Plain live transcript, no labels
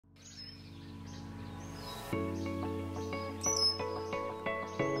Hello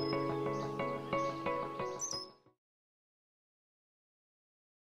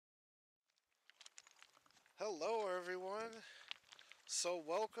everyone, so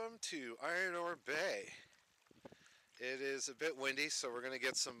welcome to Iron Ore Bay. It is a bit windy, so we're going to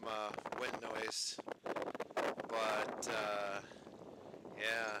get some wind noise, but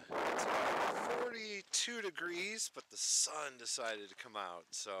yeah, it's about 42 degrees, but the sun decided to come out,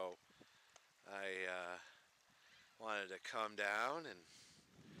 so I wanted to come down and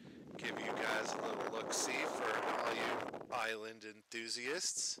give you guys a little look-see for all you island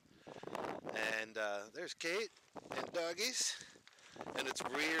enthusiasts. And there's Kate and doggies, and it's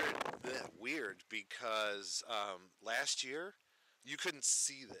weird because last year you couldn't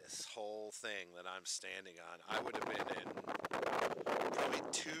see this whole thing that I'm standing on. I would have been in probably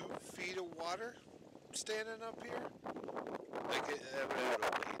 2 feet of water standing up here. Like I would have had a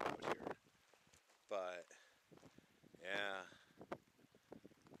weight out here. But yeah,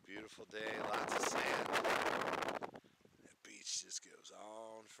 beautiful day, lots of sand. That beach just goes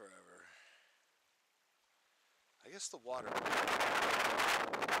on forever. I guess the water.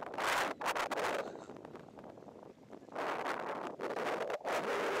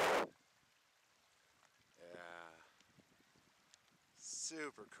 Yeah.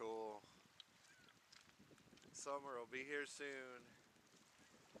 Super cool. Summer will be here soon.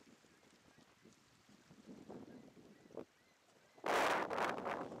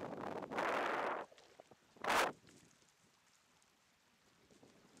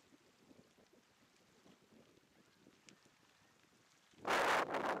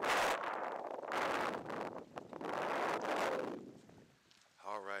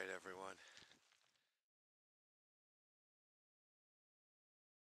 All right, everyone.